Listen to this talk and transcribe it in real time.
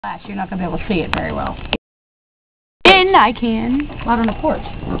flash, you're not going to be able to see it very well. And I can. Out on the porch.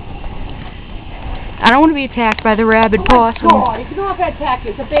 I don't want to be attacked by the rabid possum. Oh my God, it's not going to attack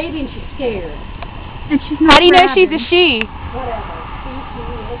you. It's a baby and she's scared. And she's not. How do you know she's a she? Whatever.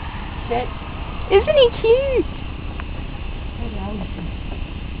 Sit. Isn't he cute?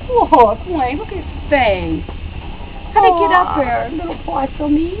 Look, Wayne, look at his face. How'd he get up there, little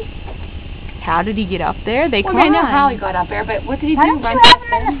possum-y? How did he get up there? They climbed. I know how he got up there, but what did he do? Why don't you have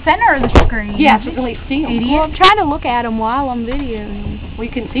him in the center of the screen? Yeah, so you can really see him. Well, I'm trying to look at him while I'm videoing. We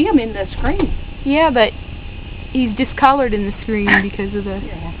can see him in the screen. Yeah, but he's discolored in the screen because of the...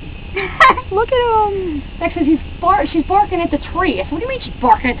 Look at him. Next says she's barking at the tree. I said, what do you mean she's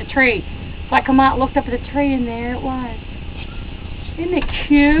barking at the tree? So I come out and looked up at the tree and there it was. Isn't it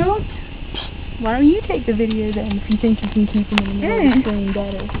cute? Why don't you take the video then if you think you can keep him in the middle of the screen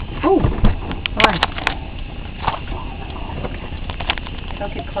better? Oh. Alright.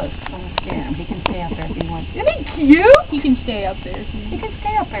 Don't get close. I want to scare him. He can stay up there if he wants. Isn't he cute? He can stay up there. He can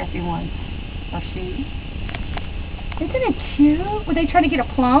stay up there if he wants. Or she. Isn't it cute? Were they trying to get a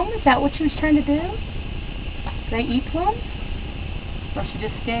plum? Is that what she was trying to do? Did they eat plums? Or she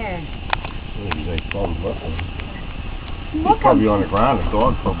just scared? They plums up there. Look, he's probably on the ground. The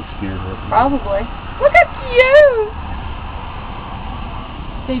dog probably scared her. Probably. Look how cute!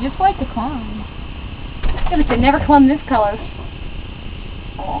 They just like to climb. Yeah, but they never clumb this color.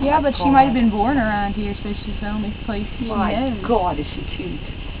 Oh, yeah, but she might have been born around here, so she's the only place she knows. My God, is she cute.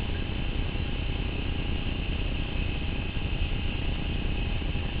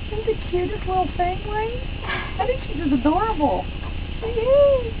 Isn't the cutest little thing, Wayne? I think she's just adorable. She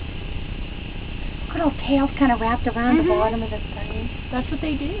is. Look at her tail's kind of wrapped around the bottom of the thing. That's what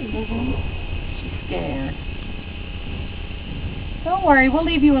they do. She's scared. Don't worry, we'll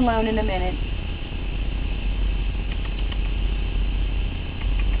leave you alone in a minute.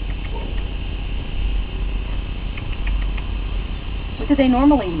 What do they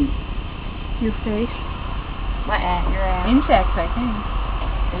normally eat? Your face. Your ass. Insects, I think.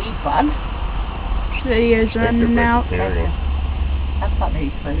 They eat bugs? So he is running out. That's not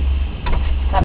very fruit.